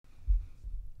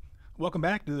Welcome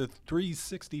back to the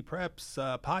 360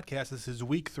 Preps podcast. This is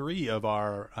week 3 of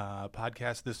our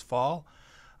podcast this fall.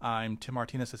 I'm Tim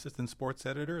Martinez, Assistant Sports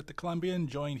Editor at the Columbian,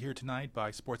 joined here tonight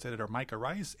by Sports Editor Micah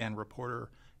Rice and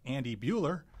reporter Andy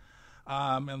Bueller.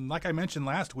 And like I mentioned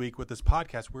last week with this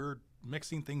podcast, we're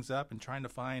mixing things up and trying to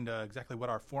find exactly what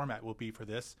our format will be for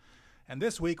this. And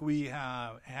this week we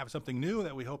have something new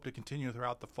that we hope to continue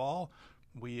throughout the fall.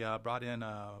 We brought in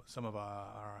some of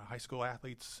our high school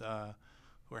athletes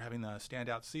who are having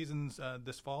standout seasons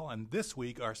this fall. And this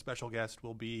week our special guest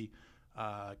will be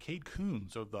Cade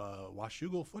Coons of the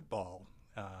Washougal football.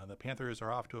 The Panthers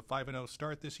are off to a 5-0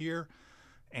 start this year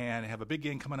and have a big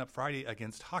game coming up Friday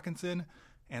against Hawkinson.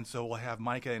 And so we'll have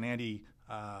Micah and Andy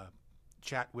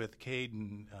chat with Cade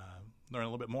and learn a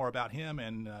little bit more about him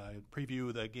and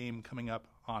preview the game coming up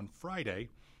on Friday.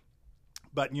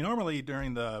 But normally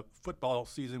during the football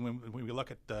season, when we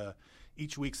look at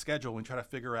each week's schedule, we try to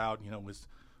figure out,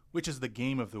 which is the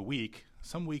game of the week.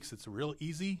 Some weeks it's real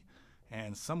easy,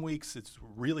 and some weeks it's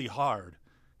really hard.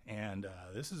 And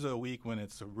this is a week when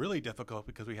it's really difficult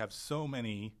because we have so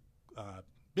many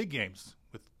big games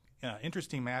with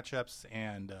interesting matchups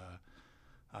and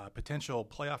potential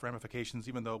playoff ramifications,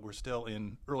 even though we're still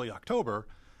in early October.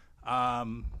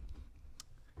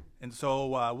 And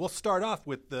so we'll start off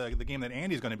with the game that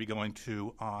Andy's going to be going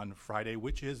to on Friday,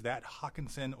 which is that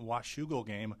Hawkinson-Washougal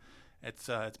game. It's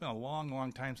been a long,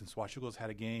 long time since Washougal's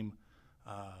had a game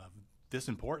of this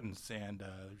importance, and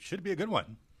should be a good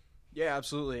one. Yeah,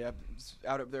 absolutely. I was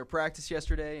out of their practice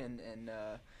yesterday, and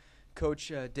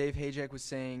Coach Dave Hajek was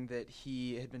saying that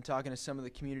he had been talking to some of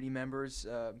the community members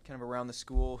kind of around the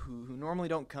school who normally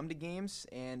don't come to games,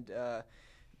 and a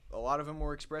lot of them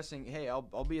were expressing, hey,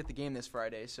 I'll be at the game this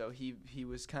Friday. So he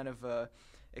was kind of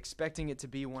expecting it to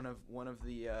be one of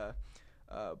the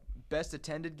best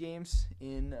attended games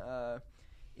in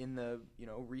the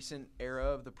recent era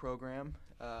of the program.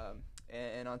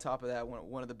 And on top of that,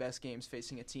 one of the best games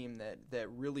facing a team that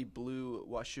really blew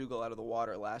Washougal out of the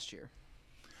water last year.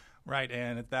 Right,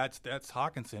 and that's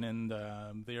Hawkinson, and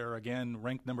they're again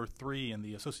ranked number 3 in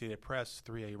the Associated Press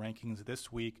 3A rankings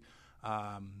this week.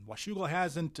 Washougal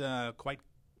hasn't quite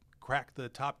cracked the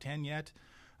top 10 yet,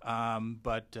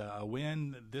 but a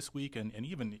win this week and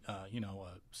even a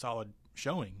solid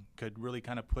showing could really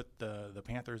kind of put the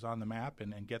Panthers on the map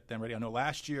and get them ready. I know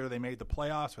last year they made the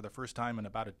playoffs for the first time in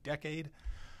about a decade.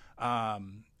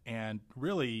 And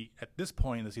really, at this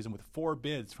point in the season, with 4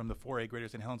 bids from the 4A Greater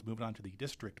St. Helens moving on to the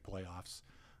district playoffs,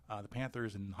 the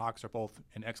Panthers and Hawks are both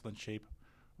in excellent shape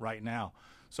right now.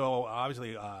 So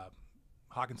obviously,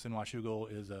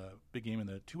 Hawkinson-Washougal is a big game in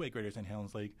the 2A Greater St.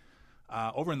 Helens League.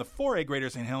 Over in the 4A Greater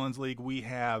St. Helens League, we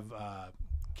have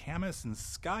Camas and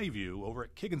Skyview over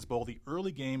at Kiggins Bowl, the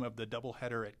early game of the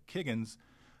doubleheader at Kiggins.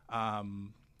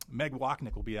 Meg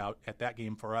Wachnick will be out at that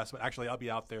game for us, but actually I'll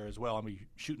be out there as well. I'll be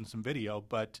shooting some video.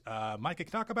 But Micah,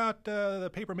 talk about the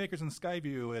paper makers in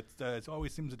Skyview. It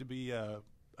always seems to be a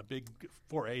big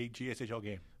 4A GSHL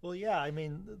game. Well, yeah, I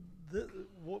mean,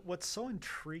 what's so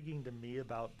intriguing to me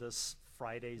about this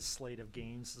Friday's slate of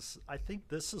games is I think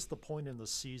this is the point in the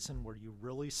season where you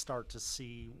really start to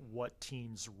see what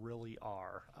teams really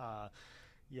are.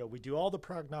 We do all the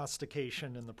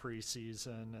prognostication in the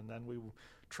preseason, and then we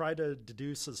try to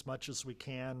deduce as much as we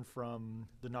can from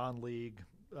the non-league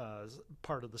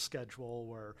part of the schedule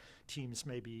where teams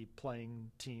may be playing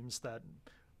teams that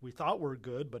we thought were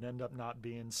good but end up not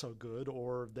being so good,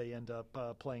 or they end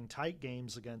up playing tight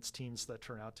games against teams that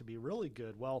turn out to be really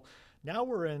good. Well, now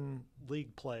we're in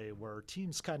league play where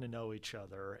teams kind of know each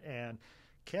other, and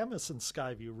Camas and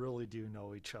Skyview really do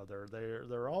know each other.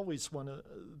 They're always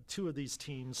two of these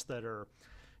teams that are,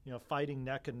 fighting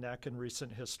neck and neck in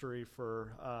recent history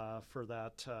for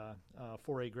that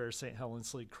 4A Greater St.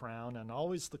 Helens League crown. And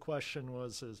always the question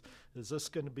was, is this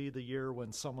going to be the year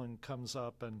when someone comes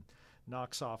up and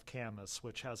knocks off Camas,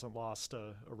 which hasn't lost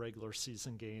a regular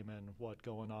season game in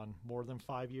going on more than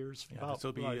 5 years? Yeah, this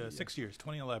will be 6 years.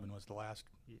 2011 was the last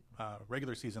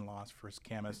regular season loss for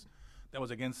Camas. That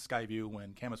was against Skyview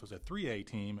when Camas was a 3A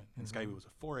team and Skyview was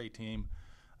a 4A team.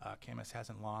 Camas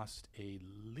hasn't lost a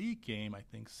league game, I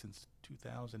think, since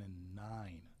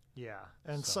 2009. Yeah,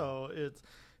 and so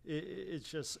it's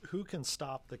just who can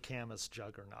stop the Camas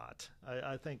juggernaut.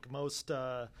 I think most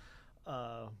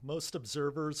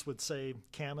observers would say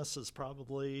Camas is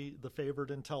probably the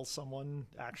favorite until someone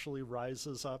actually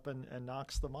rises up and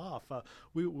knocks them off.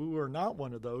 We were not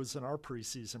one of those in our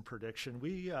preseason prediction.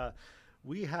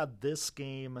 We had this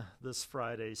game this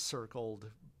Friday circled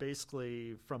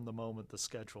basically from the moment the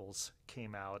schedules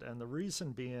came out. And the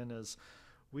reason being is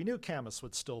we knew Camas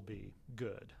would still be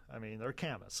good. I mean, they're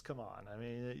Camas. Come on. I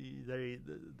mean,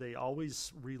 they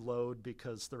always reload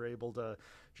because they're able to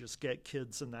just get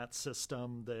kids in that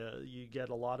system. You get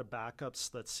a lot of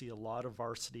backups that see a lot of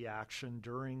varsity action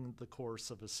during the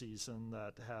course of a season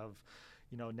that have,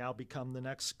 now become the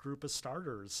next group of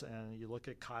starters. And you look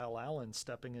at Kyle Allen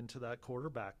stepping into that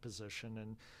quarterback position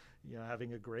and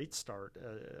having a great start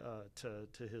to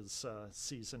his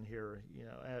season here.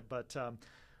 But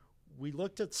we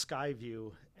looked at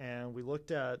Skyview and we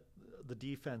looked at the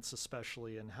defense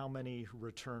especially, and how many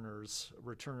returners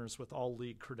with all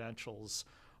league credentials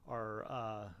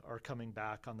are coming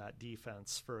back on that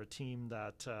defense for a team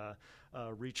that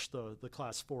reached the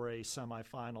Class 4A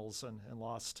semifinals and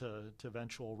lost to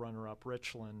eventual runner-up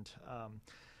Richland.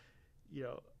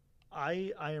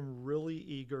 I am really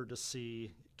eager to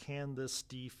see, can this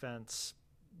defense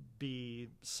be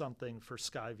something for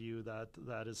Skyview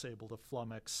that is able to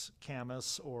flummox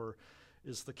Camas, or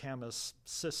is the Camas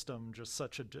system just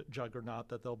such a juggernaut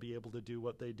that they'll be able to do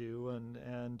what they do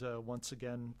and once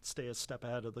again stay a step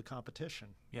ahead of the competition?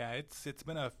 Yeah, it's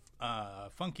been a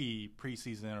funky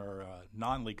preseason or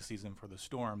non-league season for the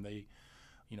Storm. They,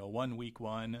 won week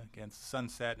 1 against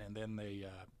Sunset, and then they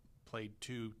played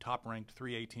 2 top-ranked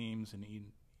 3A teams in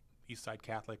Eastside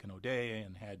Catholic and O'Dea,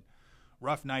 and had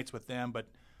rough nights with them. But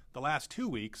the last 2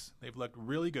 weeks, they've looked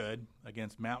really good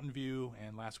against Mountain View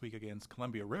and last week against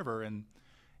Columbia River. And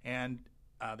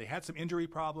they had some injury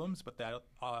problems, but that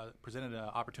presented an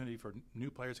opportunity for new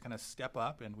players to kind of step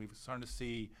up. And we've started to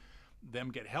see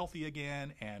them get healthy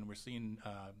again. And we're seeing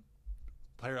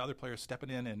other players stepping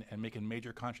in and making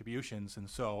major contributions. And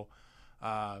so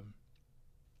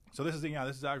this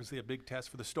is obviously a big test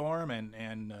for the Storm. And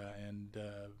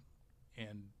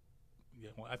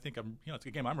I think it's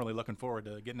a game I'm really looking forward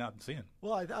to getting out and seeing.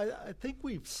 Well, I think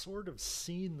we've sort of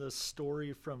seen this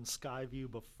story from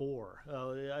Skyview before.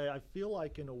 I feel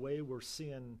like in a way we're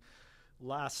seeing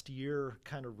last year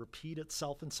kind of repeat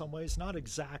itself in some ways. Not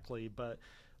exactly, but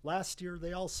last year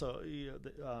they also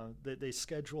they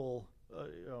schedule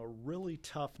a really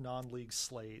tough non-league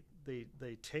slate.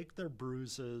 They take their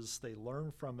bruises, they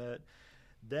learn from it,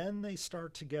 then they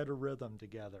start to get a rhythm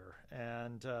together.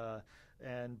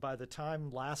 And by the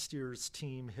time last year's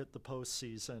team hit the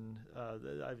postseason,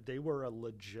 they were a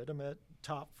legitimate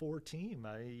top 4 team.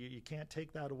 You can't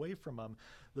take that away from them.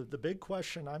 The big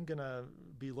question I'm going to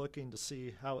be looking to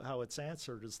see how it's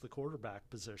answered is the quarterback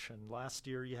position. Last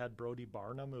year you had Brody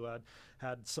Barnum, who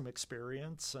had some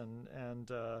experience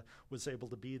and was able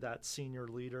to be that senior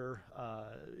leader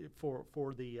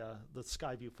for the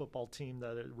Skyview football team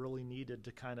that it really needed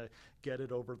to kind of get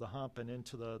it over the hump and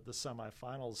into the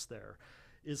semifinals there.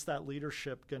 Is that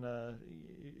leadership gonna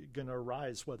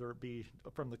arise, whether it be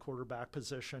from the quarterback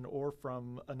position or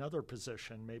from another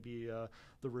position, maybe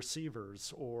the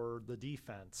receivers or the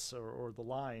defense or the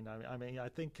line? I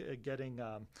think getting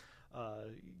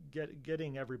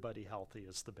everybody healthy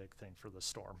is the big thing for the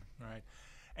Storm. Right.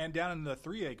 And down in the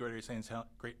 3A Greater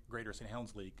St.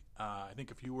 Helens League, I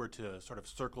think if you were to sort of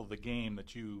circle the game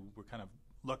that you were kind of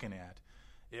looking at,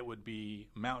 it would be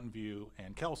Mountain View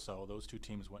and Kelso. Those 2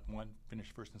 teams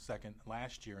finished first and second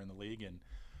last year in the league, and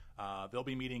they'll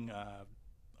be meeting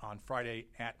on Friday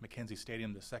at McKenzie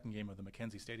Stadium, the second game of the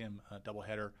McKenzie Stadium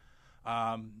doubleheader.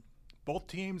 Both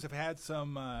teams have had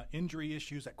some injury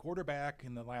issues at quarterback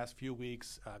in the last few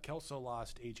weeks. Kelso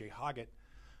lost A.J. Hoggett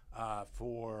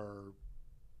for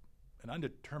an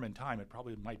undetermined time. It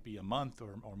probably might be a month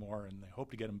or more, and they hope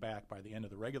to get him back by the end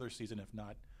of the regular season, if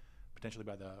not potentially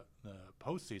by the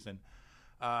postseason.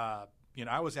 I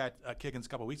was at Kiggins a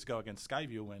couple weeks ago against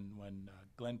Skyview when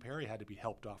Glenn Perry had to be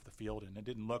helped off the field, and it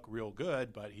didn't look real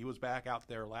good, but he was back out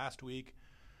there last week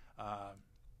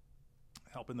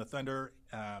helping the Thunder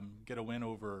get a win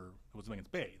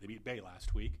against Bay. They beat Bay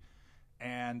last week.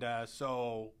 And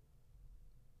so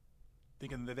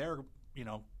thinking that they're,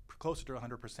 closer to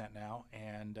 100% now.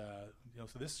 And,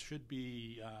 so this should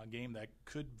be a game that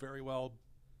could very well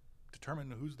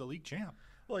determine who's the league champ.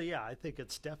 Well, yeah, I think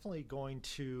it's definitely going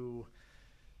to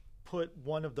put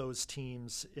one of those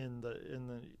teams in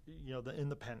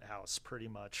the penthouse pretty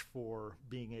much for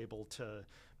being able to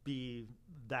be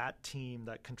that team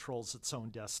that controls its own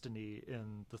destiny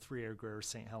in the 3A Greater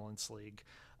St. Helens League.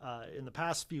 In the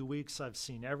past few weeks, I've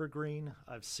seen Evergreen,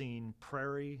 I've seen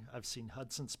Prairie, I've seen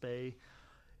Hudson's Bay.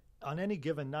 On any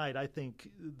given night, I think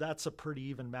that's a pretty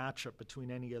even matchup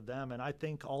between any of them, and I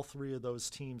think all 3 of those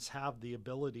teams have the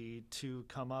ability to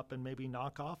come up and maybe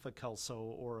knock off a Kelso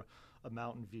or a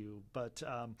Mountain View. But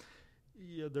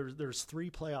there's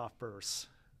 3 playoff berths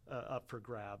up for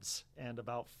grabs, and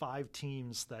about 5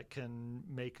 teams that can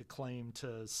make a claim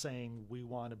to saying we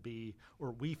want to be,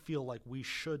 or we feel like we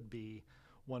should be,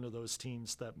 one of those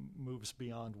teams that moves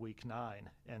beyond week 9.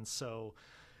 And so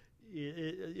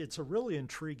it's a really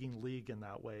intriguing league in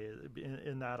that way,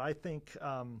 in that I think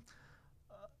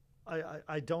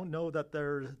I don't know that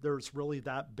there's really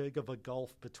that big of a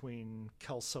gulf between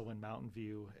Kelso and Mountain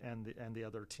View and the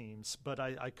other teams, but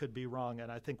I could be wrong.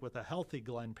 And I think with a healthy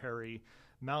Glen Perry,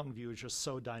 Mountain View is just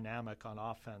so dynamic on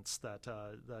offense that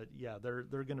they're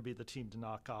going to be the team to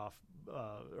knock off,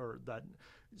 or that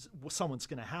someone's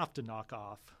going to have to knock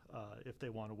off if they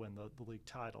want to win the league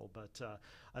title. But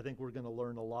I think we're going to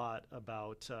learn a lot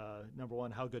about, number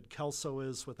one, how good Kelso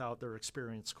is without their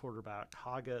experienced quarterback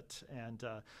Hoggett, and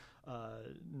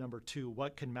number 2,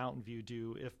 what can Mountain View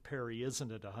do if Perry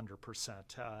isn't at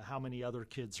 100%? How many other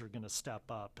kids are going to step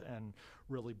up and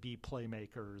really be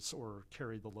playmakers or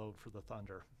carry the load for the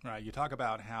Thunder? Right. You talk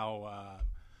about how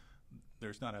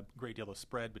there's not a great deal of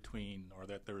spread between, or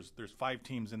that there's 5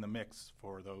 teams in the mix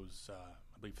for those,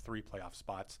 I believe, 3 playoff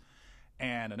spots.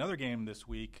 And another game this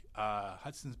week,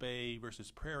 Hudson's Bay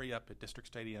versus Prairie up at District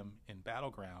Stadium in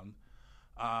Battleground.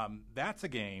 That's a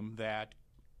game that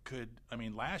could,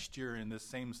 last year in this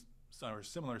same or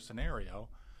similar scenario,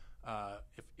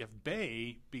 if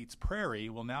Bay beats Prairie,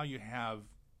 well, now you have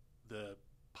the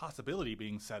possibility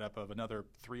being set up of another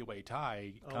 3-way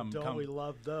tie. We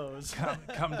love those?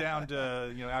 come down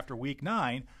to after week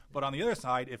 9. But on the other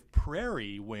side, if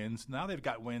Prairie wins, now they've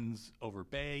got wins over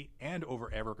Bay and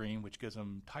over Evergreen, which gives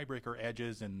them tiebreaker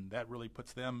edges, and that really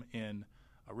puts them in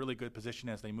a really good position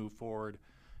as they move forward,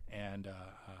 and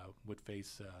would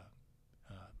face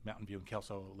Mountain View and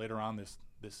Kelso later on this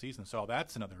season. So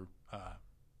that's another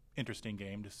interesting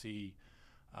game to see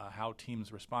how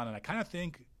teams respond. And I kind of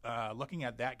think, looking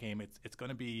at that game, it's going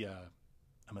to be a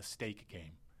mistake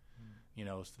game.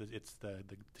 It's the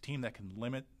team that can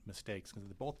limit mistakes,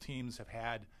 because both teams have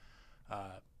had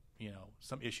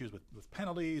some issues with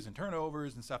penalties and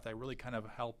turnovers and stuff that really kind of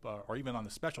help, or even on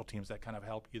the special teams that kind of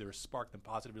help either spark them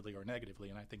positively or negatively.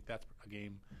 And I think that's a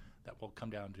game that will come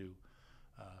down to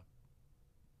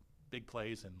big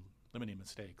plays and limiting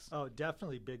mistakes. Oh,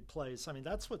 definitely big plays.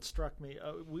 That's what struck me.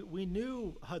 We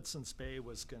knew Hudson's Bay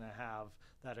was going to have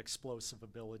that explosive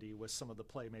ability with some of the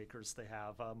playmakers they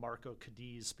have. Marco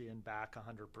Cadiz being back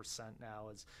 100%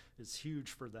 now is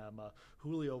huge for them.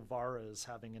 Julio Varez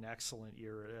having an excellent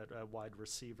year at wide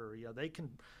receiver. They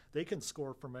can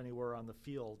score from anywhere on the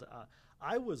field.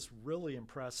 I was really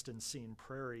impressed in seeing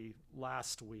Prairie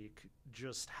last week,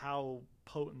 just how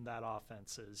potent that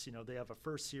offense is. They have a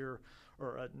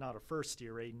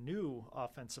new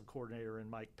offensive coordinator in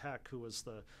Mike Peck, who was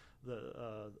the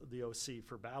OC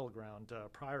for Battleground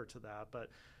prior to that. But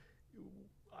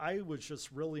I was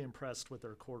just really impressed with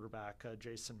their quarterback,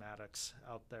 Jason Maddox,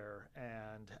 out there,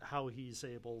 and how he's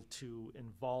able to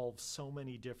involve so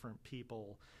many different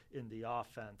people in the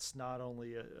offense, not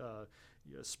only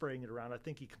spraying it around. I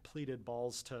think he completed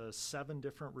balls to 7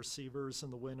 different receivers in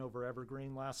the win over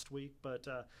Evergreen last week, but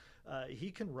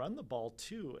he can run the ball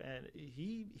too, and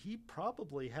he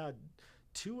probably had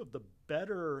 2 of the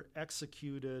better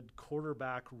executed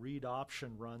quarterback read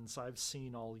option runs I've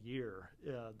seen all year.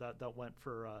 That went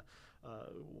for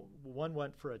one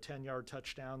went for a 10-yard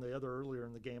touchdown. The other earlier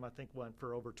in the game, I think, went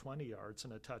for over 20 yards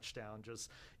and a touchdown.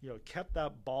 Just kept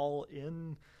that ball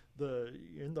in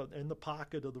the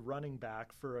pocket of the running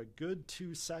back for a good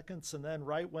 2 seconds, and then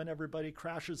right when everybody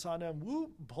crashes on him,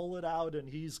 whoop, pull it out, and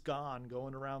he's gone,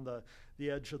 going around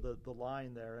the edge of the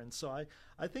line there. And so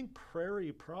I think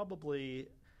Prairie probably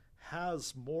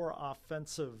has more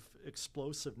offensive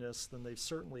explosiveness than they've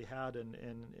certainly had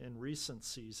in recent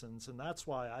seasons, and that's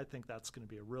why I think that's going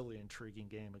to be a really intriguing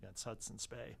game against Hudson's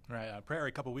Bay. Right. Prairie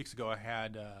a couple weeks ago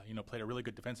had played a really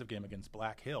good defensive game against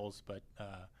Black Hills, but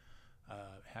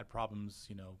had problems,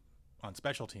 on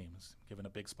special teams, given a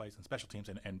big splice in special teams,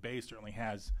 and Bay certainly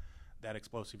has that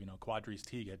explosive. Quadris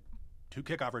Teague had 2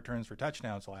 kickoff returns for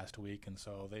touchdowns last week, and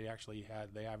so they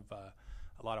have a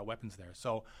lot of weapons there.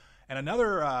 So, and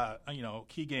another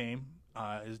key game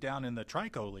is down in the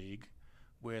Trico League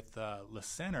with Le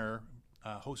Center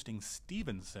hosting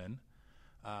Stevenson.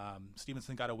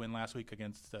 Stevenson got a win last week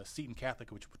against Seton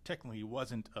Catholic, which technically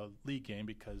wasn't a league game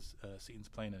because Seton's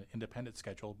playing an independent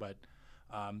schedule, but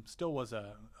still was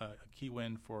a key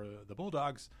win for the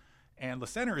Bulldogs. And Le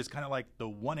Center is kind of like the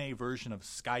 1A version of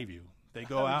Skyview. They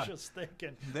go out. I was just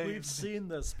thinking, we've seen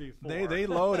this before. They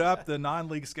load up the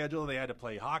non-league schedule. They had to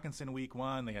play Hawkinson week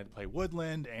 1. They had to play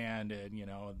Woodland, and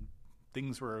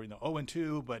things were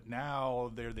 0-2. But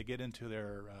now they get into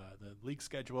their the league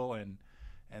schedule, and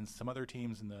and some other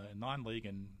teams in the non-league,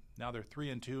 and now they're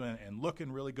 3-2 and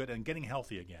looking really good and getting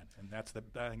healthy again. And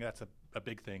I think that's a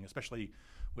big thing, especially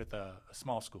with a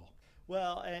small school.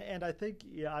 Well, and I think,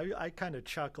 I kind of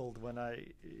chuckled when I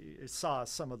saw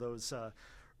some of those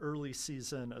early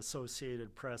season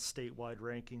Associated Press statewide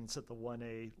rankings at the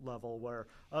 1A level where,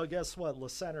 oh, guess what? La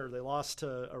Center, they lost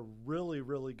to a really,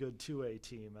 really good 2A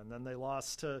team. And then they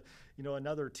lost to,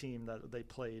 another team that they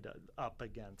played up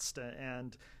against.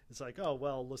 And it's like, oh,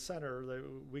 well, La Center,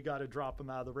 we got to drop them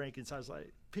out of the rankings. I was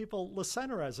like, La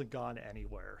Center hasn't gone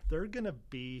anywhere. They're going to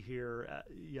be here.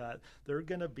 They're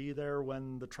going to be there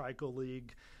when the Trico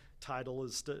League title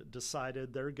is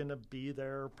decided. They're going to be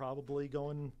there probably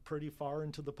going pretty far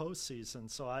into the postseason.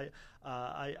 So I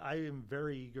am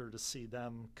very eager to see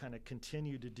them kind of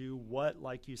continue to do what,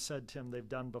 like you said, Tim, they've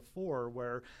done before,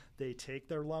 where they take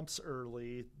their lumps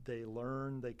early, they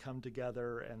learn, they come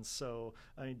together. And so,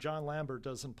 John Lambert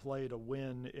doesn't play to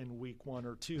win in week 1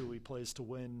 or 2. He plays to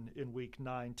win in week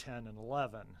 9, 10, and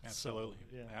 11. Absolutely.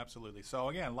 So, yeah. Absolutely. So,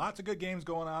 again, lots of good games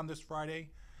going on this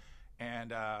Friday.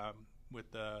 And with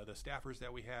the staffers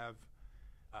that we have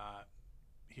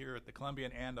here at the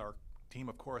Columbian and our team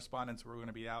of correspondents, we're going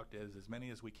to be out as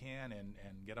many as we can and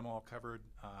get them all covered.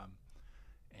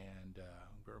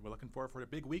 We're looking forward for a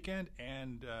big weekend,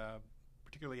 and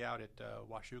particularly out at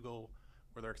Washougal,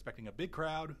 where they're expecting a big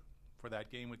crowd for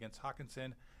that game against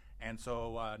Hawkinson. And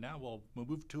so now we'll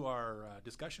move to our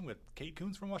discussion with Cade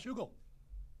Coons from Washougal.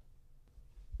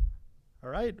 All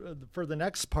right. For the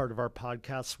next part of our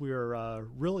podcast, we are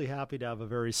really happy to have a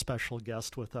very special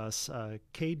guest with us.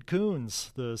 Cade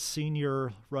Coons, the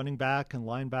senior running back and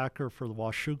linebacker for the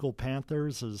Washougal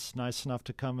Panthers, is nice enough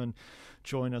to come and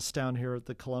join us down here at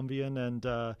the Columbian.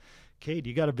 And Cade,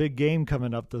 you got a big game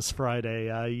coming up this Friday.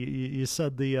 You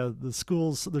said the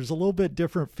schools, there's a little bit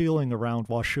different feeling around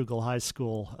Washougal High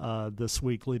School this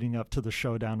week leading up to the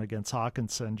showdown against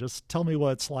Hawkinson. Just tell me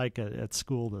what it's like at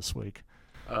school this week.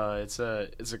 It's a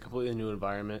completely new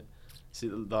environment. See,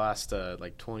 the last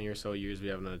 20 or so years, we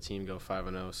haven't had a team go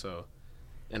 5-0. So,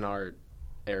 in our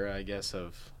era, I guess,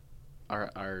 of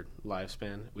our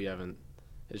lifespan, we haven't.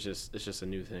 It's just a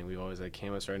new thing. We've always had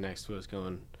Camas right next to us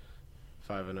going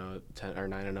 5-0, 10 or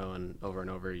 9-0, and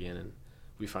over again. And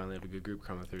we finally have a good group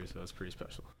coming through, so it's pretty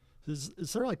special. Is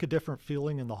there like a different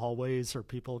feeling in the hallways, or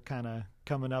people kind of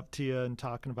coming up to you and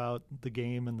talking about the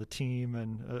game and the team,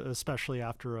 and especially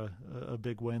after a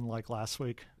big win like last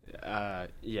week?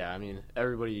 Yeah, I mean,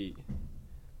 everybody,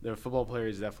 the football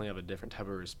players definitely have a different type of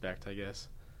respect, I guess.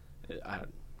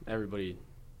 Everybody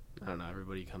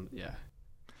comes, yeah.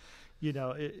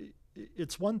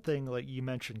 It's one thing, like you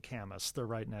mentioned Camas, they're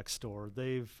right next door.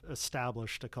 They've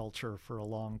established a culture for a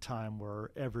long time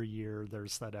where every year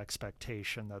there's that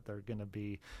expectation that they're going to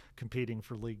be competing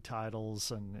for league titles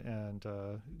and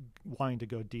wanting to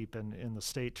go deep in the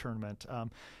state tournament.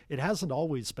 It hasn't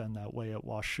always been that way at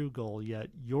Washougal, yet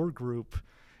your group,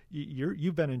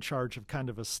 you've been in charge of kind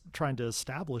of trying to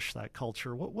establish that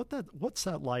culture. What's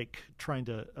that like, trying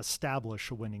to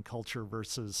establish a winning culture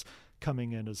versus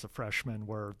coming in as a freshman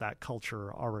where that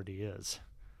culture already is?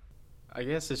 I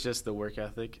guess it's just the work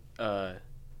ethic.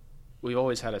 We've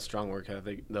always had a strong work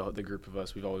ethic. The group of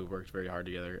us, we've always worked very hard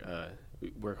together.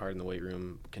 We work hard in the weight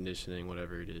room, conditioning,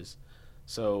 whatever it is.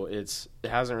 So it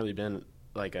hasn't really been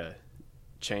like a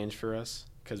change for us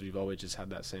because we've always just had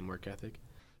that same work ethic.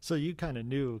 So you kind of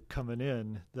knew coming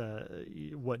in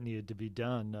what needed to be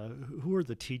done. Who are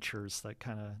the teachers that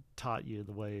kind of taught you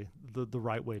the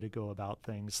right way to go about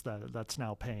things that's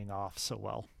now paying off so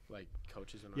well? Like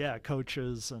coaches? Yeah,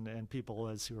 coaches and people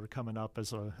as you were coming up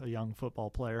as a young football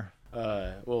player.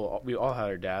 Well, we all had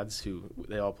our dads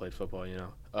they all played football, and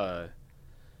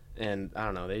I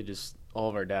don't know, all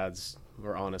of our dads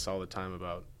were honest all the time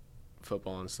about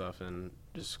football and stuff and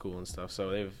just school and stuff.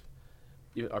 So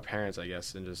our parents, I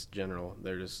guess, in just general,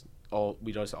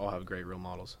 we just all have great role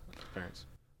models as parents.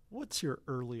 What's your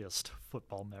earliest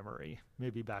football memory?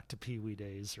 Maybe back to Pee Wee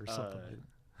days or something.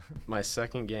 My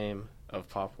second game of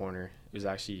Pop Warner was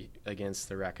actually against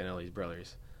the Racanelli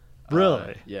brothers.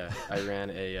 Really? Yeah, I ran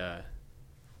it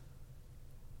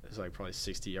was like probably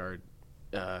 60-yard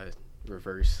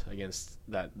reverse against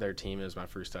their team. It was my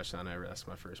first touchdown ever. That's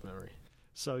my first memory.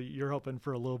 So you're hoping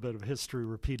for a little bit of history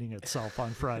repeating itself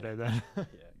on Friday then? Yeah,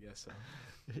 I guess so.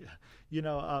 Yeah.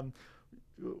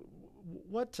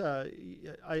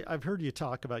 I've heard you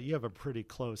talk about, you have a pretty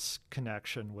close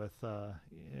connection with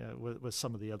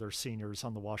some of the other seniors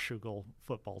on the Washougal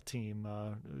football team.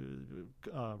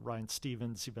 Ryan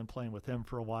Stevens, you've been playing with him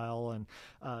for a while, and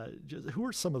who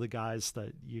are some of the guys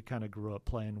that you kind of grew up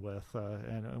playing with,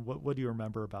 and what do you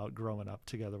remember about growing up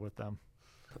together with them?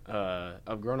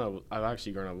 I've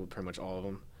actually grown up with pretty much all of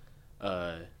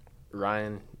them.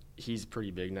 Ryan, he's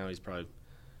pretty big now. He's probably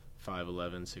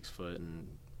 5'11", 6 foot, and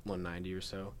 190 or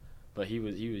so. But he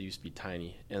used to be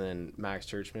tiny. And then Max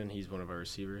Churchman, he's one of our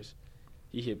receivers.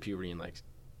 He hit puberty in like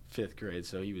 5th grade,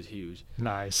 so he was huge.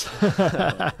 Nice.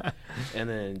 And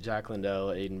then Jack Lindell,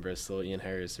 Aiden Bristol, Ian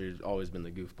Harris, they've always been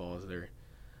the goofballs.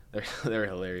 They're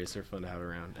hilarious. They're fun to have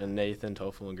around. And Nathan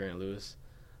Toffel and Grant Lewis,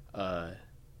 they're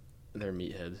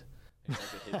meatheads. They like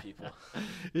to hit people.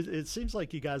 It seems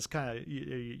like you guys kind of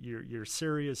you're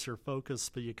serious, you're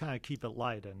focused, but you kind of keep it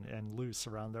light and loose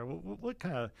around there. What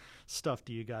kind of stuff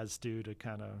do you guys do to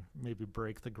kind of maybe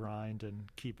break the grind and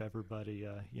keep everybody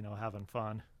having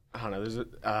fun? I don't know.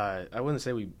 I wouldn't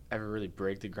say we ever really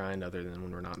break the grind other than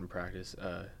when we're not in practice.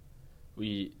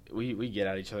 We get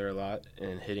at each other a lot,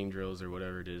 and hitting drills or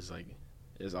whatever it is, like,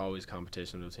 is always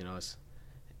competition between us.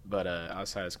 But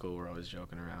outside of school, we're always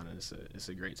joking around, and it's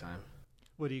a great time.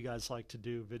 What do you guys like to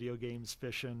do? Video games,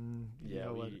 fishing?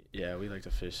 We like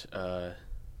to fish.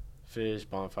 Fish,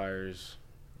 bonfires,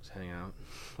 just hang out,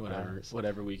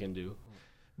 whatever we can do.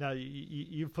 Now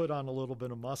you put on a little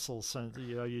bit of muscle since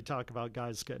you talk about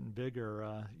guys getting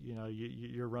bigger.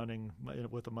 You're running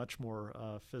with a much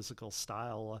more physical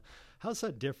style. How's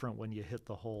that different when you hit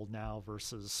the hole now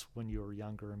versus when you were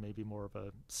younger and maybe more of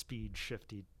a speed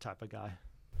shifty type of guy?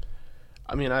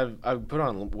 I mean, I've put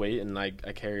on weight and I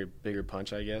carry a bigger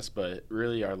punch, I guess. But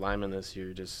really, our linemen this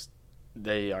year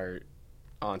they are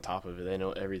on top of it. They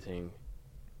know everything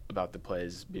about the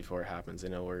plays before it happens. They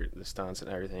know where the stunts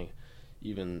and everything,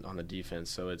 even on the defense.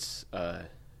 So it's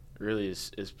really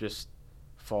it's just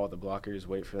fall at the blockers,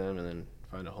 wait for them, and then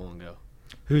find a hole and go.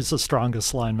 Who's the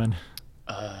strongest lineman?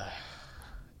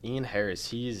 Ian Harris.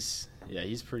 He's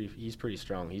pretty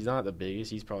strong. He's not the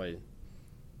biggest. He's probably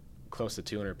close to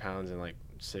 200 pounds and like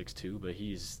 6'2", but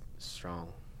he's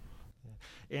strong.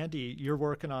 Andy, you're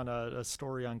working on a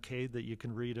story on Cade that you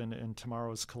can read in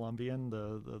tomorrow's Columbian,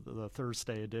 the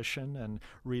Thursday edition, and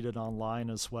read it online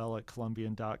as well at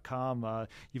Columbian.com.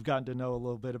 You've gotten to know a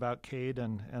little bit about Cade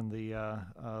and the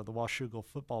Washougal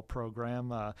football program.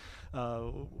 Why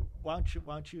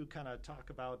don't you kind of talk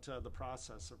about the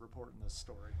process of reporting this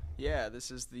story? Yeah,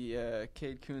 this is the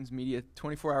Cade Coons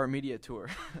 24-hour media tour.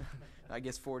 I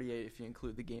guess 48 if you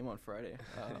include the game on Friday.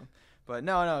 But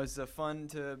no, it was fun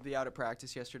to be out at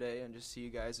practice yesterday and just see you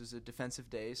guys. It was a defensive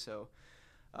day, so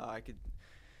I could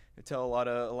tell a lot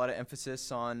of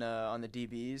emphasis on the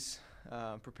DBs,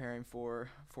 preparing for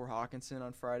Hawkinson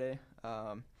on Friday.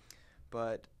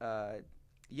 But it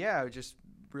was just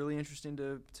really interesting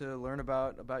to learn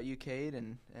about you, Cade,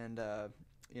 and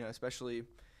especially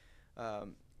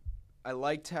I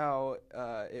liked how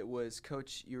it was,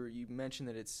 Coach. You mentioned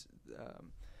that it's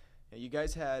you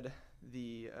guys had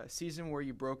the season where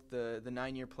you broke the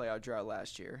 9-year playout drought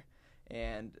last year,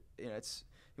 and you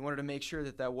wanted to make sure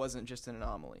that wasn't just an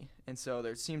anomaly. And so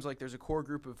there seems like there's a core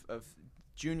group of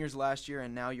juniors last year,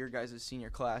 and now your guys' senior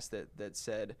class that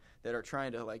are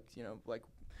trying to like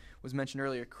was mentioned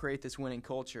earlier, create this winning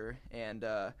culture. And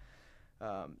it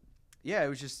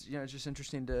was just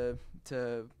interesting to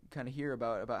kind of hear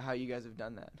about how you guys have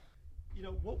done that.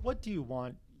 What do you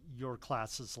want your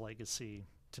class's legacy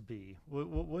to be?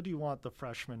 What do you want the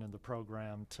freshmen in the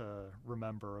program to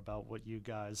remember about what you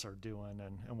guys are doing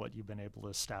and what you've been able to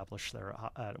establish there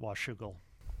at Washougal?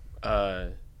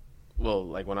 Well,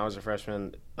 like when I was a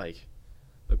freshman, like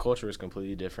the culture was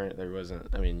completely different. There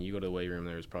wasn't, you go to the weight room,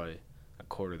 there was probably a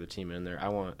quarter of the team in there. I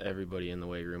want everybody in the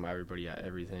weight room, everybody at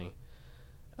everything,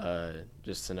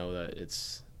 just to know that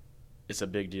it's a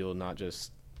big deal, not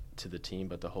just to the team,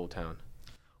 but the whole town.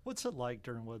 What's it like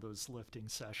during one of those lifting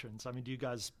sessions? Do you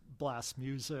guys blast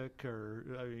music, or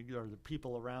are the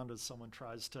people around as someone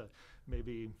tries to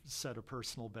maybe set a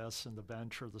personal best in the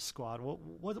bench or the squad?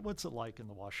 What's it like in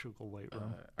the Washougal weight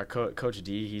room? Our Coach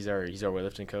D, he's our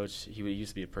weightlifting coach. He used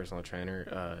to be a personal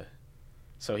trainer,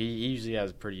 so he usually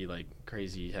has pretty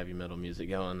crazy heavy metal music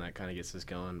going that kind of gets us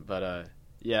going. But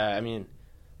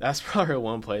that's probably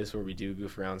one place where we do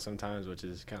goof around sometimes, which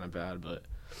is kind of bad, but.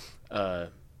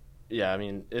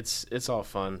 It's all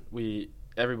fun.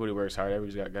 Everybody works hard.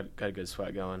 Everybody's got a good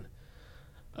sweat going.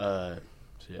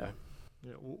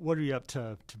 What are you up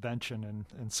to benching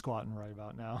and squatting right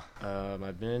about now?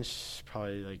 My bench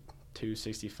probably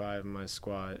 265. My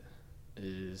squat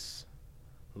is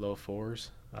low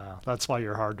 4s. That's why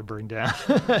you're hard to bring down,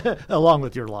 along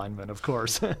with your linemen, of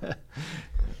course.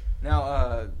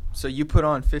 Now, so you put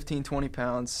on 15, 20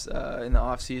 pounds in the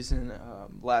off season. A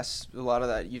lot of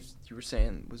that you were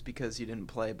saying was because you didn't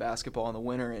play basketball in the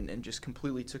winter and just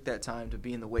completely took that time to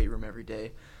be in the weight room every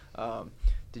day.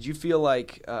 Did you feel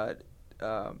like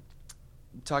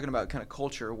talking about kind of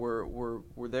culture,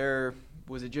 were there?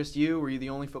 Was it just you? Were you the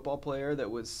only football player that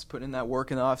was putting in that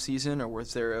work in the off season, or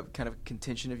was there a kind of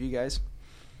contingent of you guys?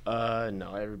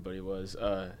 No, everybody was.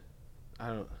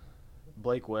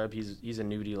 Blake Webb, he's a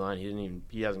new D-line.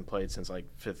 He hasn't played since like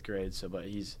 5th grade. So, but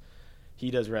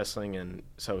he does wrestling, and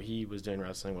so he was doing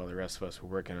wrestling while the rest of us were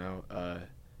working out.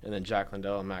 And then Jack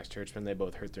Lindell and Max Churchman, they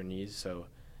both hurt their knees, so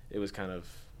it was kind of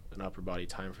an upper body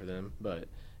time for them. But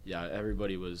yeah,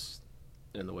 everybody was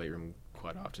in the weight room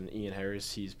quite often. Ian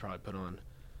Harris, he's probably put on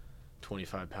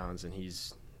 25 pounds, and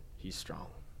he's strong.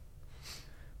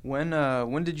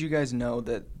 When did you guys know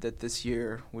that this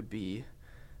year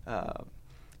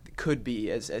could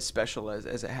be as special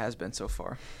as it has been so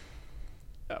far?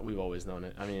 We've always known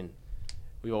it. I mean,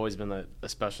 we've always been a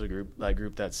special group, that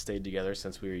group that's stayed together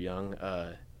since we were young.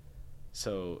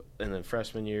 So in the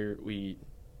freshman year, we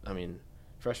did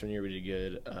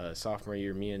good. Sophomore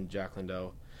year, me and Jack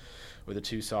Lindell were the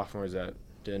 2 sophomores that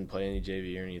didn't play any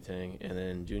JV or anything. And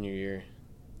then junior year,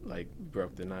 like, we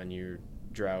broke the 9-year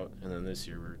drought. And then this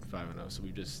year we're 5-0. So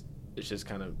it's just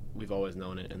kind of, we've always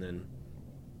known it. And then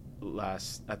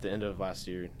at the end of last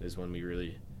year is when we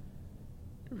really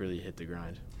hit the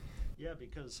grind. Yeah,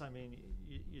 because, I mean,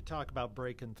 you talk about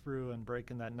breaking through and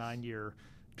breaking that 9-year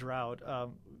drought.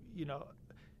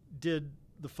 Did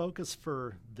the focus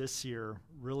for this year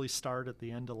really start at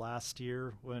the end of last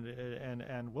year?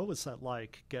 And what was that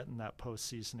like, getting that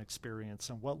postseason experience?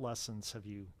 And what lessons have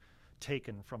you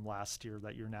taken from last year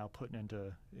that you're now putting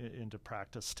into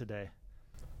practice today?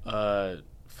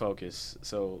 Focus.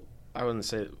 So I wouldn't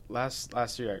say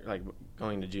last year, like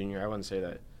going to junior, I wouldn't say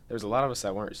that. There was a lot of us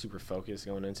that weren't super focused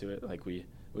going into it. Like we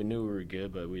knew we were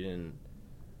good, but we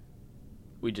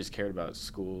just cared about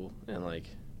school and like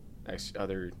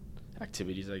other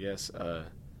activities, I guess.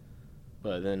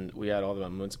 But then we had all the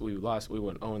moments. We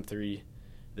went 0-3.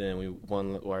 Then we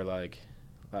won our like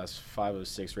last 5 of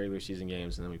 6 regular season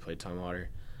games, and then we played Tumwater.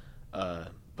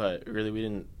 But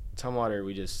really, Tumwater,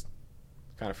 we just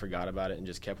kind of forgot about it and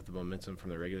just kept with the momentum from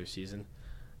the regular season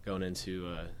going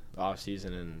into the off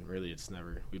season, and really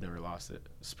we've never lost it.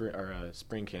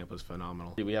 Spring camp was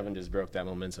phenomenal. We haven't just broke that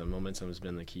momentum. Momentum has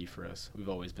been the key for us. We've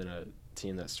always been a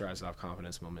team that strives off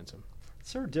confidence and momentum.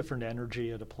 Is there a different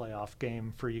energy at a playoff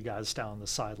game for you guys down the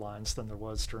sidelines than there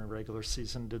was during regular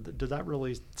season? Did that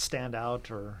really stand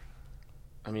out, or?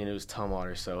 I mean, it was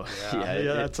Tumwater, so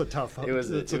that's a tough one. It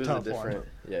was a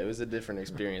different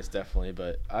experience, definitely.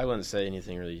 But I wouldn't say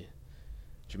anything really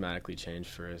dramatically changed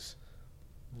for us.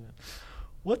 Yeah.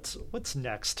 What's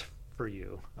next for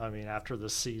you? I mean, after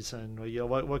this season,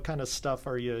 what kind of stuff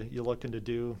are you looking to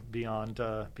do beyond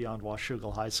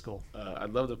Washougal High School?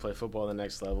 I'd love to play football at the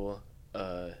next level,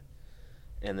 and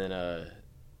then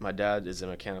my dad is a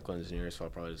mechanical engineer, so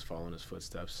I'll probably just follow in his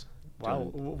footsteps.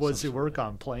 Wow, does he work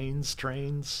on planes,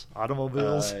 trains,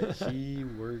 automobiles? He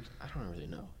works. I don't really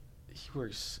know. He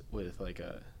works with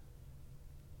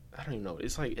I don't even know.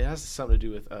 It's like it has something to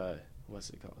do with what's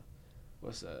it called?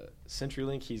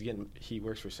 CenturyLink? He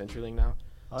works for CenturyLink now.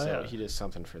 Oh, so yeah. he does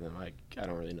something for them. I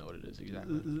don't really know what it is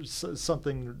exactly.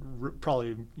 Something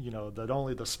probably that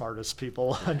only the smartest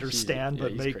people understand,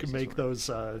 but make those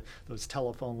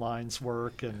telephone lines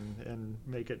work and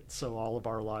make it so all of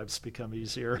our lives become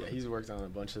easier. Yeah, he's worked on a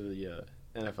bunch of the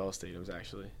NFL stadiums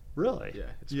actually. Really? Yeah.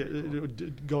 Cool.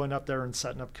 Going up there and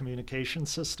setting up communication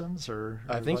systems, or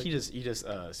I think he just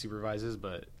supervises,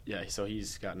 but yeah. So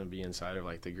he's gotten to be inside of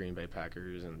like the Green Bay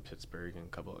Packers and Pittsburgh and a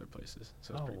couple other places.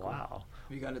 So it's pretty cool. Wow!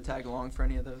 Have you got to tag along for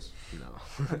any of those? No.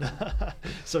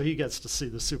 So he gets to see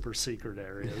the super secret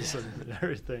areas and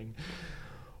everything.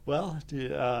 Well, do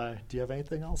you have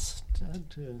anything else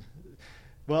to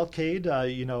Well, Cade,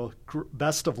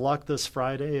 best of luck this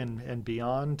Friday and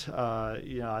beyond.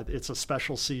 It's a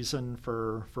special season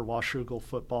for Washougal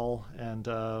football, and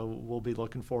we'll be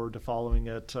looking forward to following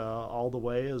it all the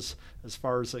way as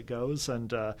far as it goes.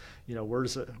 And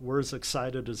we're as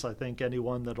excited as I think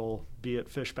anyone that'll be at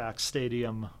Fishback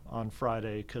Stadium on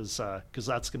Friday, because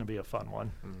that's going to be a fun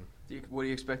one. What do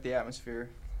you expect the atmosphere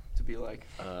to be like?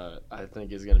 I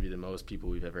think it's going to be the most people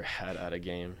we've ever had at a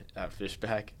game at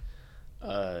Fishback.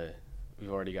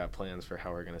 We've already got plans for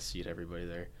how we're going to seat everybody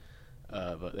there.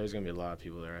 But there's going to be a lot of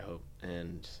people there, I hope.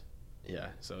 And, yeah,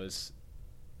 so it's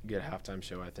a good halftime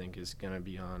show, I think, is going to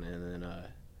be on. And then,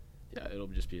 it'll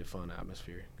just be a fun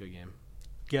atmosphere. Good game.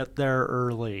 Get there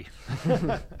early.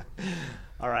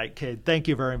 All right, Cade, thank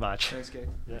you very much. Thanks, Cade.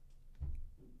 Yeah.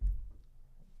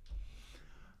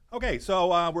 Okay,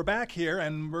 so we're back here,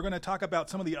 and we're going to talk about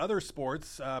some of the other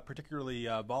sports, particularly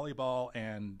volleyball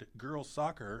and girls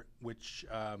soccer, which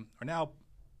are now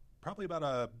probably about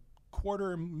a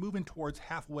quarter, moving towards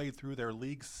halfway through their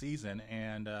league season.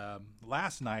 And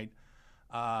last night,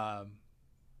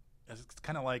 it's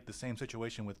kind of like the same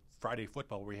situation with Friday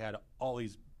football, where we had all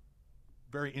these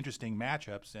very interesting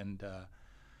matchups and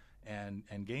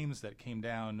games that came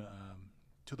down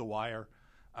to the wire.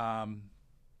 I'm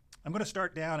going to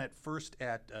start down at first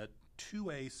at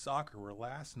 2A soccer, where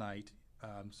last night,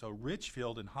 so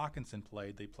Richfield and Hawkinson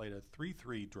played. They played a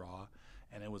 3-3 draw,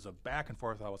 and it was a back and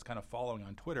forth. I was kind of following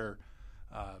on Twitter.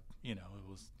 It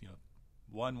was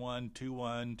 1-1,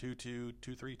 2-1, 2-2,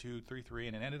 2-3, 2-3-3,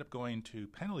 and it ended up going to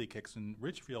penalty kicks, and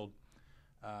Richfield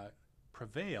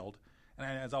prevailed. And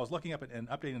as I was looking up and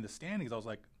updating the standings, I was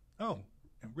like, oh,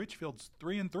 and Richfield's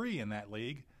 3-3 in that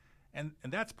league. And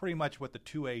that's pretty much what the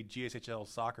 2A GSHL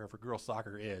soccer for girls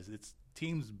soccer is. It's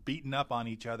teams beating up on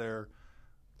each other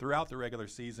throughout the regular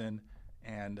season,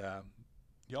 and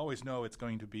you always know it's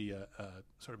going to be a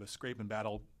sort of a scraping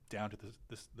battle down to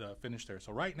the finish there.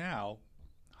 So right now,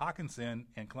 Hawkinson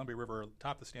and Columbia River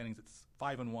top the standings at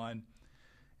 5-1,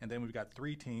 and then we've got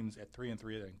 3 teams at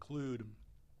 3-3 that include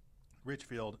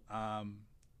Richfield. And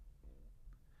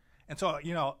so,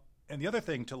 and the other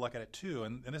thing to look at it too,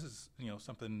 and this is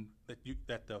something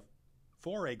that the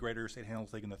 4A Greater St.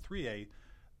 Helens League and the 3A,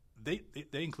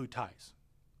 they include ties,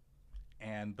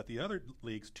 but the other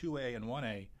leagues 2A and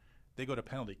 1A, they go to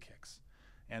penalty kicks.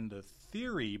 And the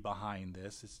theory behind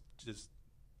this is just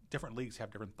different leagues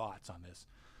have different thoughts on this.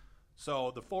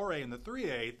 So the 4A and the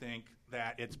 3A think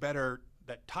that it's better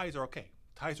that ties are okay.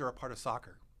 Ties are a part of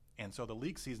soccer, and so the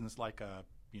league season is like a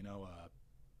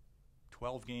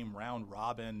 12-game round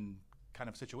robin kind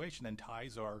of situation, and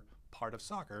ties are part of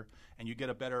soccer, and you get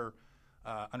a better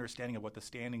understanding of what the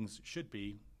standings should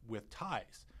be with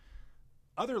ties.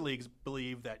 Other leagues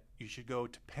believe that you should go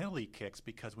to penalty kicks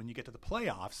because when you get to the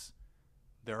playoffs,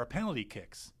 there are penalty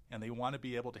kicks, and they want to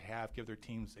be able to give their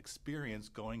teams experience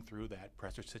going through that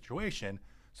pressure situation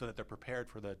so that they're prepared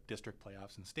for the district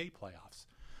playoffs and state playoffs.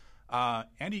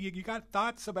 Andy, you got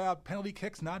thoughts about penalty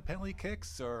kicks, not penalty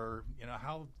kicks, or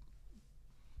how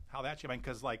that should be?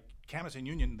 Because like Camas and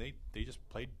Union, they just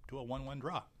played to a 1-1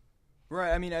 draw.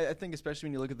 Right. I mean, I think especially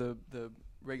when you look at the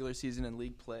regular season and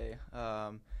league play,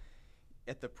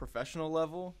 at the professional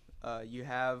level, you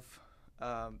have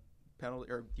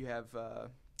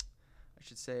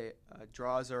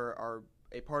draws are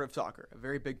a part of soccer, a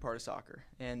very big part of soccer,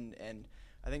 and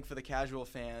I think for the casual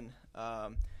fan,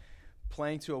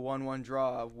 playing to a 1-1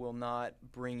 draw will not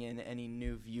bring in any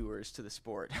new viewers to the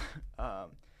sport.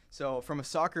 So from a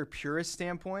soccer purist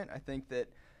standpoint, I think that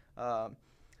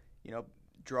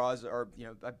draws are,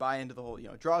 I buy into the whole,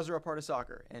 draws are a part of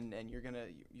soccer, and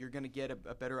you're gonna get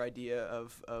a better idea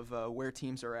of where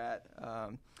teams are at,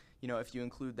 if you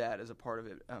include that as a part of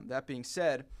it. That being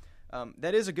said,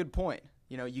 that is a good point.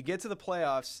 You get to the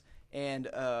playoffs and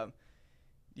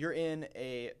you're in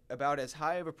about as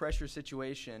high of a pressure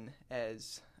situation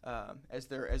as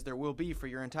there will be for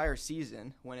your entire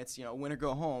season when it's win or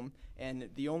go home, and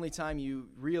the only time you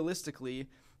realistically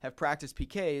have practiced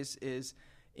PKs is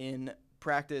in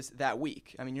practice that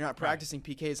week. I mean, you're not practicing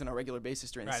PKs on a regular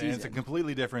basis during the season. And it's a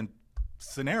completely different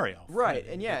scenario. Right,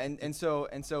 and so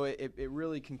it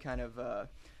really can kind of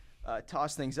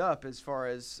toss things up as far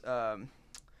as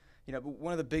but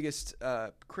one of the biggest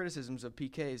criticisms of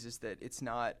PKs is that it's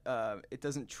not it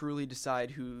doesn't truly decide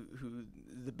who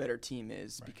the better team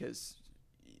is, because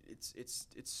it's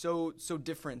so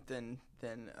different than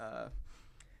the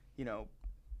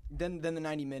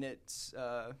 90 minutes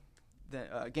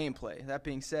gameplay. That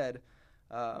being said,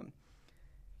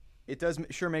 it does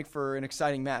sure make for an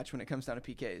exciting match when it comes down to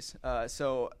PKs.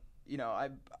 So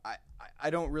I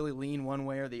don't really lean one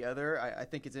way or the other. I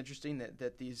think it's interesting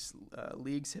that these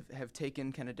leagues have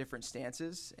taken kind of different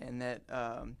stances, and that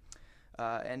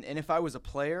and if I was a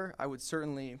player, I would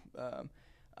certainly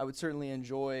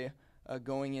enjoy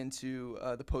going into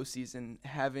the postseason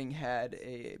having had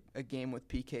a game with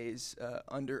PKs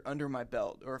under my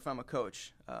belt, or if I'm a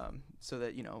coach, so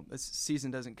that the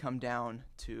season doesn't come down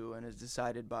to and is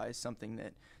decided by something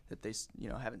that they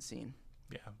haven't seen.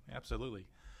 Yeah, absolutely.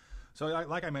 So,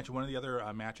 like I mentioned, one of the other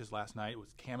matches last night was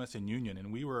Camas and Union, and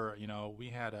we were, we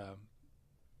had to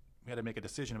make a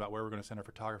decision about where we're going to send our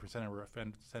photographer,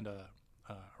 send a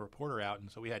reporter out,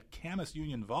 and so we had Camas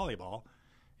Union volleyball,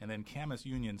 and then Camas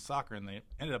Union soccer, and they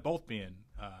ended up both being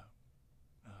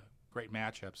great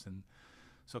matchups. And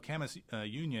so Camas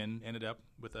Union ended up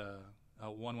with a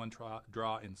 1-1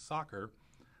 draw in soccer,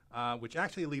 which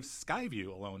actually leaves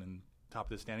Skyview alone in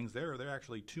top of the standings. They're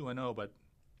actually 2-0, but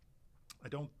I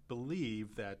don't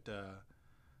believe that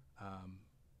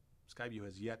Skyview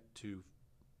has yet to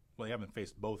well, they haven't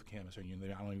faced both Camas or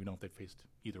Union. I don't even know if they faced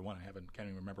either one. Can't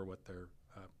even remember what their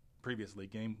previous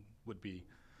league game would be.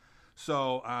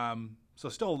 So so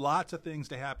still lots of things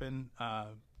to happen,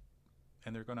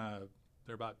 and they're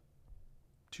about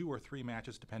 2 or 3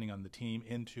 matches depending on the team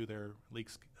into their league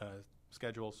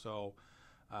schedule. So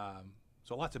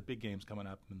so lots of big games coming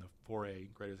up in the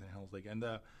 4A Greater St. Helens League. And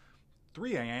the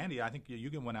 3A, Andy, I think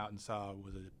you went out and saw,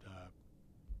 was it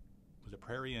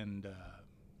Prairie and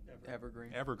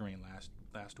Evergreen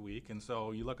last week. And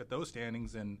so you look at those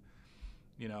standings, and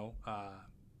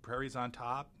Prairie's on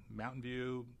top, Mountain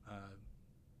View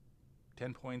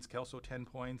 10 points, Kelso 10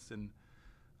 points, and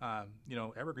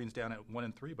Evergreen's down at 1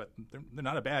 and 3, but they're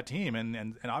not a bad team,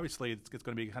 and obviously it's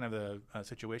going to be kind of a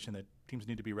situation that teams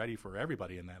need to be ready for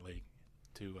everybody in that league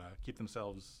to keep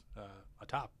themselves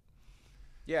atop.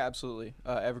 Yeah, absolutely.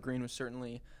 Evergreen was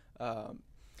certainly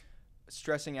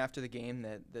stressing after the game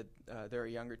that they're a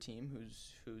younger team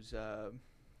who's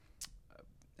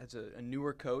has a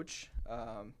newer coach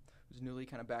who's newly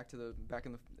kind of back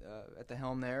at the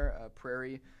helm there.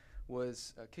 Prairie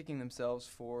was kicking themselves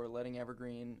for letting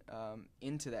Evergreen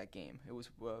into that game. It was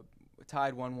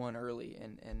tied 1-1 early,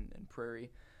 and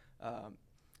Prairie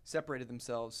separated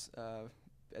themselves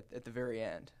at the very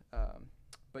end.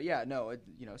 But yeah, no,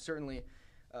 certainly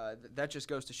that just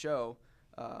goes to show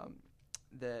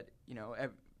that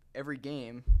every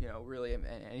game, really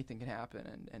anything can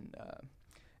happen, and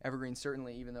Evergreen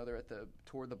certainly, even though they're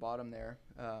toward the bottom there,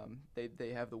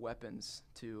 they have the weapons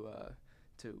to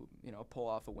pull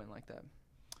off a win like that.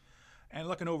 And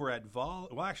looking over at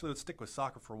actually, let's stick with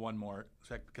soccer for one more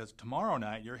sec, because tomorrow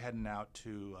night you're heading out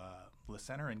to Le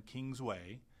Center and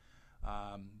Kingsway.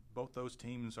 Both those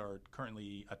teams are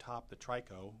currently atop the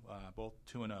Trico, both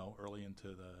 2-0 early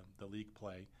into the league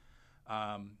play.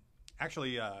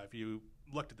 Actually, if you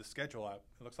looked at the schedule,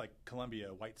 it looks like Columbia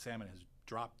White Salmon has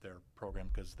dropped their program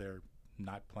because they're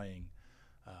not playing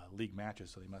league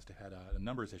matches, so they must have had a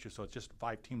numbers issue. So it's just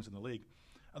 5 teams in the league.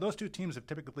 Those 2 teams have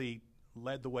typically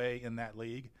led the way in that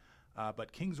league,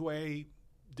 but Kingsway,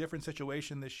 different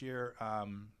situation this year.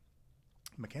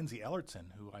 Mackenzie Ellertson,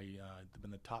 who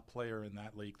been the top player in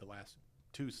that league the last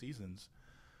 2 seasons,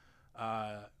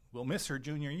 will miss her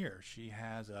junior year. She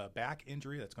has a back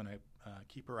injury that's going to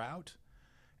keep her out,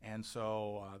 and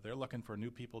so they're looking for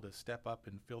new people to step up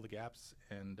and fill the gaps.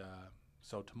 And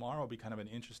so tomorrow will be kind of an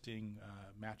interesting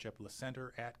matchup. Le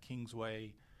Center at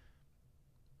Kingsway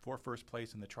for first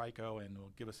place in the Trico, and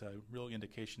will give us a real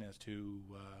indication as to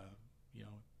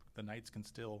the Knights can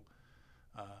still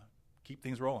keep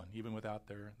things rolling even without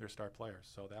their star players.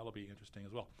 So that'll be interesting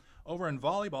as well. Over in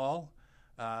volleyball,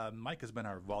 Mike has been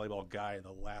our volleyball guy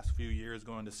the last few years,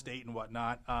 going to state and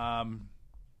whatnot.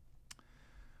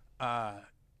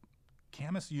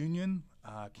 Camas Union.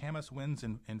 Camas wins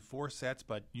in 4 sets,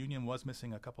 but Union was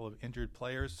missing a couple of injured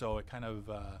players, so it kind of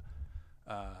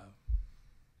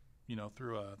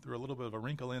threw a little bit of a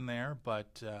wrinkle in there.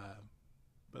 But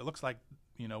it looks like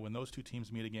when those 2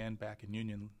 teams meet again back in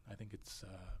Union, I think it's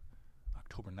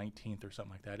October 19th or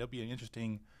something like that. It'll be an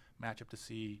interesting matchup to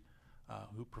see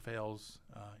who prevails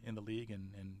in the league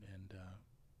and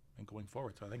going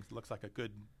forward. So I think it looks like a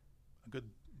good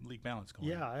league balance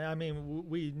going on. Yeah, I mean,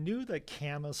 we knew that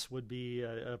Camas would be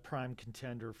a prime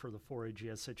contender for the 4A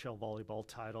GSHL volleyball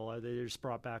title. They just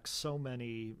brought back so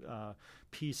many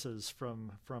pieces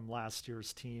from last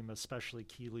year's team, especially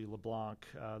Keely LeBlanc,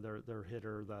 their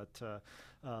hitter that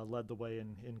led the way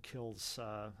in kills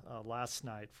last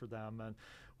night for them. And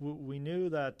we knew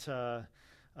that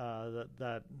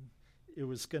that it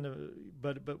was going to,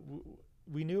 but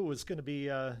we knew it was going to be,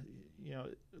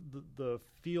 the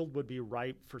field would be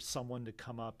ripe for someone to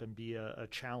come up and be a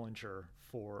challenger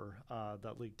for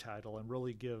that league title and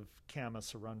really give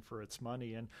Camas a run for its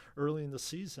money. And early in the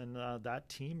season, that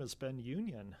team has been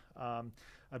Union.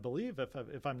 I believe,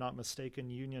 if I'm not mistaken,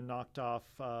 Union knocked off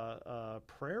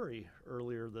Prairie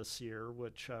earlier this year,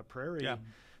 which Prairie.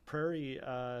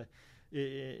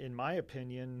 In my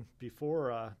opinion,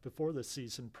 before the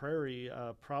season, Prairie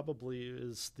probably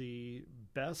is the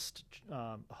best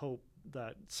hope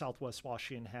that Southwest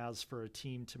Washington has for a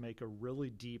team to make a really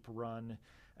deep run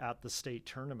at the state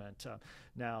tournament.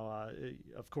 Now,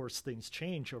 of course, things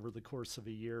change over the course of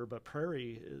a year, but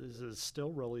Prairie is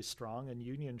still really strong, and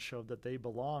Union showed that they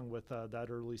belong with that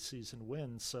early season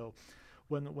win. So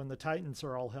when the Titans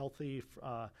are all healthy,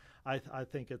 I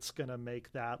think it's going to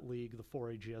make that league, the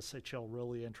 4A GSHL,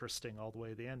 really interesting all the way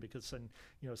to the end, because then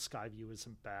Skyview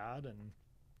isn't bad, and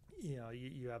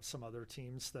you have some other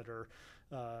teams that are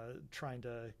trying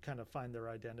to kind of find their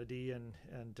identity and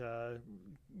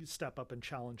step up and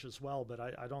challenge as well. But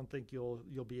I don't think you'll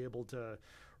be able to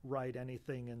write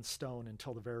anything in stone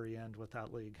until the very end with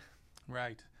that league.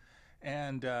 Right.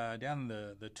 And down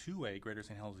the 2A Greater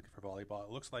St. Helens League for volleyball, it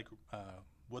looks like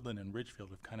Woodland and Ridgefield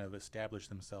have kind of established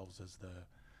themselves as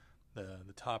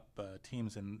the top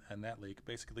teams in that league.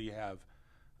 Basically, you have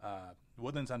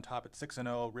Woodland's on top at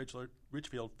 6-0,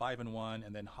 Ridgefield 5-1,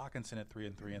 and then Hawkinson at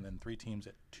 3-3, and then 3 teams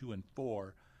at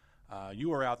 2-4. You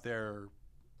were out there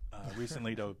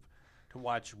recently to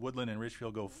watch Woodland and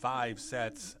Ridgefield go 5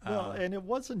 sets. Well, and it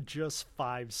wasn't just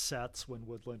 5 sets when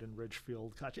Woodland and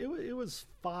Ridgefield caught. It was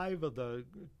 5 of the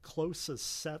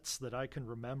closest sets that I can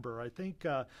remember. I think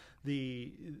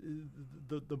the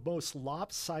most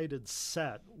lopsided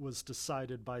set was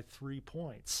decided by 3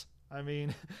 points. I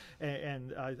mean,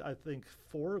 and I think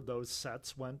 4 of those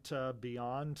sets went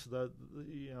beyond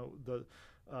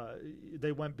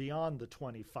they went beyond the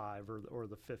 25 or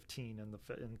the 15 in the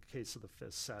case of the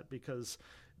 5th set, because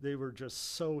they were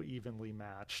just so evenly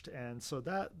matched. And so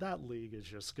that league is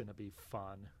just going to be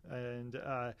fun. And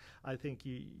I think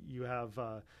you have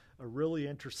a really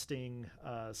interesting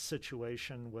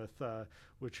situation with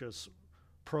which is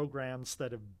programs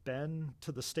that have been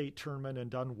to the state tournament and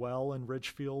done well in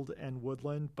Ridgefield and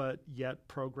Woodland, but yet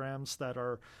programs that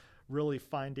are really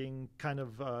finding kind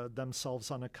of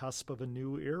themselves on a cusp of a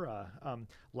new era.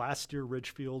 Last year,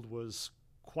 Ridgefield was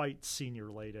quite senior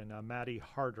laden. Maddie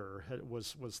Harder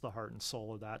was the heart and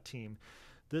soul of that team.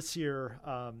 This year,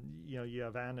 you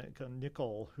have Annika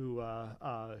Nickel,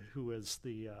 who is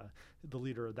the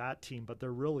leader of that team, but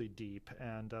they're really deep,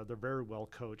 and they're very well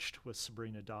coached with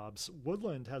Sabrina Dobbs.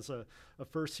 Woodland has a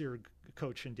first-year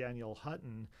coach in Daniel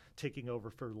Hutton taking over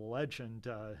for the legend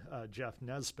Jeff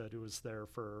Nesbitt, who was there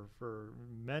for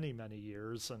many, many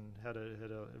years and had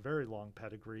a very long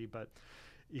pedigree. But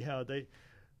yeah,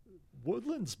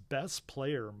 Woodland's best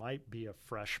player might be a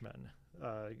freshman.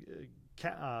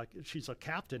 She's a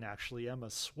captain, actually, Emma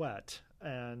Sweat,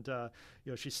 and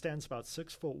she stands about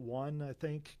 6'1", I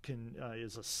think.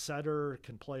 Is a setter,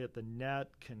 can play at the net,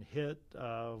 can hit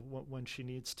when she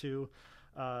needs to.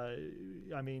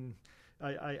 I mean,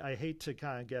 I hate to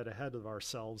kind of get ahead of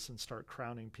ourselves and start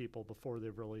crowning people before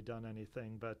they've really done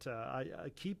anything, but I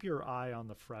keep your eye on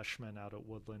the freshman out at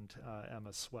Woodland,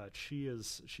 Emma Sweat. She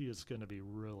is going to be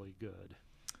really good.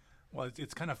 Well,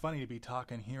 it's kind of funny to be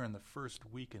talking here in the first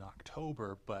week in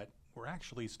October, but we're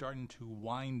actually starting to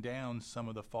wind down some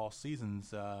of the fall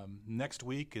seasons. Next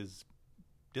week is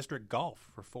district golf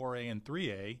for 4A and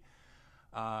 3A.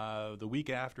 The week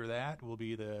after that will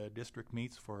be the district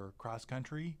meets for cross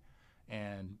country,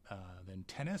 and then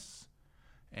tennis.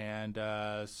 And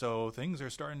so things are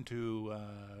starting to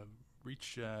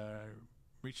reach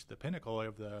the pinnacle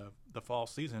of the fall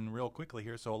season real quickly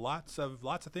here. So lots of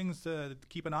things to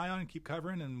keep an eye on and keep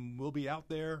covering, and we'll be out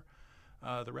there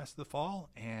the rest of the fall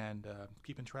and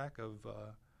keeping track of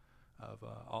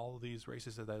all of these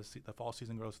races as the fall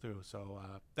season goes through. So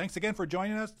thanks again for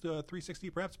joining us, the 360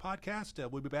 Preps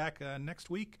podcast. We'll be back next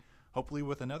week, hopefully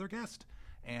with another guest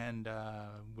and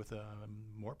with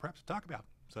more preps to talk about.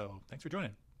 So thanks for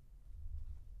joining.